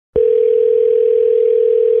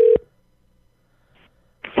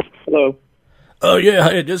Hello. Oh yeah,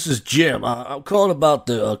 hey, this is Jim. I'm calling about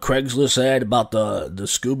the Craigslist ad about the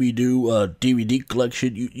Scooby Doo DVD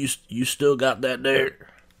collection. You still got that there?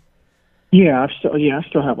 Yeah, I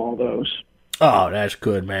still have all those. Oh, that's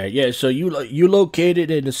good, man. Yeah, so you located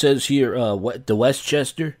and it says here what the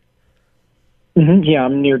Westchester. Yeah,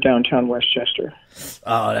 I'm near downtown Westchester.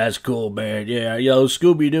 Oh, that's cool, man. Yeah,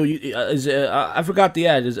 Scooby Doo. Is I forgot the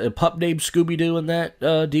ad. Is a pup named Scooby Doo in that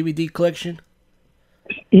DVD collection?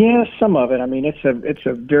 Yeah, some of it. I mean, it's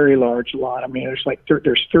a very large lot. I mean,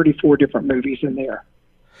 there's 34 different movies in there.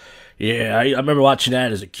 Yeah, I remember watching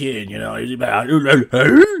that as a kid. He's about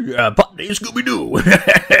pup named Scooby Doo.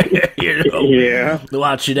 Yeah,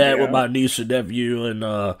 Watching that with yeah. my niece and nephew and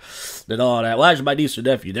all that. Well, actually, my niece and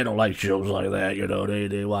nephew they don't like shows like that.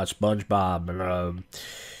 They watch SpongeBob and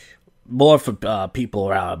more for people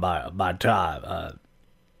around my time.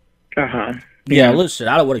 Uh-huh. Yeah, Yeah. listen,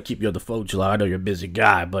 I don't want to keep you on the phone too long. I know you're a busy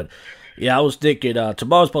guy, but yeah, I was thinking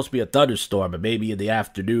tomorrow's supposed to be a thunderstorm, but maybe in the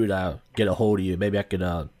afternoon I'll get a hold of you. Maybe I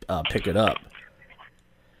can pick it up.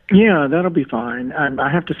 Yeah, that'll be fine.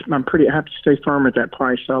 I have to stay firm at that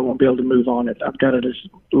price, so I won't be able to move on it. I've got it as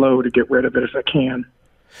low to get rid of it as I can.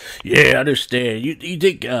 Yeah, I understand. You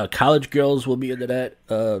think college girls will be into that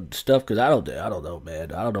stuff? Because I don't know,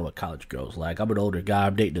 man. I don't know what college girls like. I'm an older guy.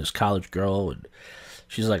 I'm dating this college girl, and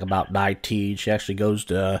she's like about 19. She actually goes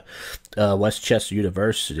to Westchester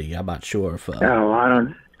University. I'm not sure if. I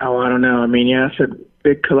don't know. I mean, yeah, it's a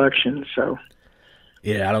big collection, so.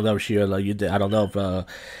 Yeah, I don't know if she like you. I don't know if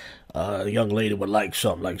a young lady would like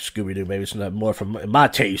something like Scooby Doo. Maybe it's not more for my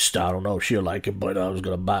taste. I don't know if she'll like it, but I was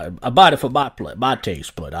gonna buy it. I bought it for my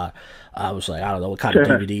taste, but I was like, I don't know what kind of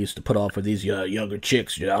DVDs to put on for these younger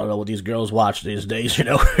chicks. I don't know what these girls watch these days.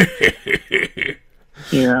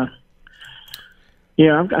 Yeah.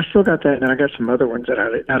 Yeah, I still got that, and I got some other ones that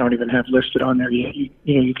I don't even have listed on there yet.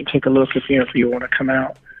 You can take a look if you want to come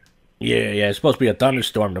out. Yeah, it's supposed to be a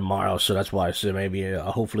thunderstorm tomorrow, so that's why I said maybe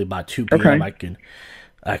hopefully by 2 p.m. Okay.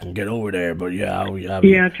 I can get over there. But yeah,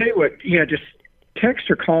 Yeah, I tell you what. Yeah, just text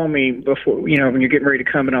or call me before when you're getting ready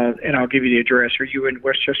to come, and I'll give you the address. Are you in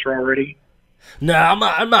Westchester already? No, I'm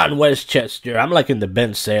not in Westchester. I'm like in the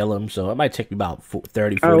Ben Salem, so it might take me about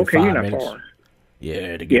 30, 45 Okay, you're not minutes. far.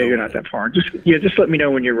 Yeah, to get Yeah, over you're not there. that far. Just let me know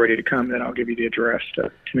when you're ready to come, then I'll give you the address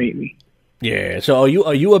to meet me. Yeah, so are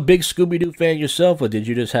you a big Scooby Doo fan yourself, or did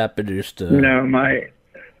you just happen to just? No, my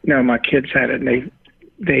kids had it, and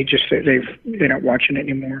they're not watching it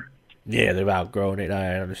anymore. Yeah, they've outgrown it.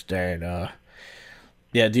 I understand.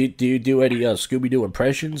 Yeah, do you do any Scooby Doo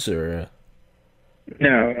impressions or?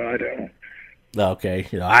 No, I don't. Okay,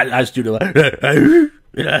 I just do the.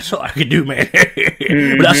 That's all I can do, man.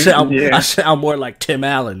 But Yeah. I sound more like Tim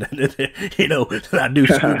Allen, than I do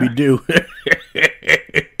Scooby Doo.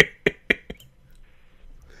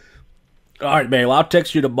 All right, man. Well, I'll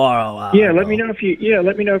text you tomorrow. Let me know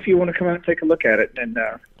if you want to come out and take a look at it. And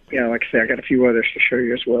like I say, I got a few others to show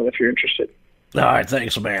you as well if you're interested. All right,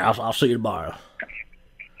 thanks, man. I'll see you tomorrow.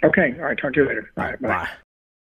 Okay, all right. Talk to you later. All right, bye. Bye.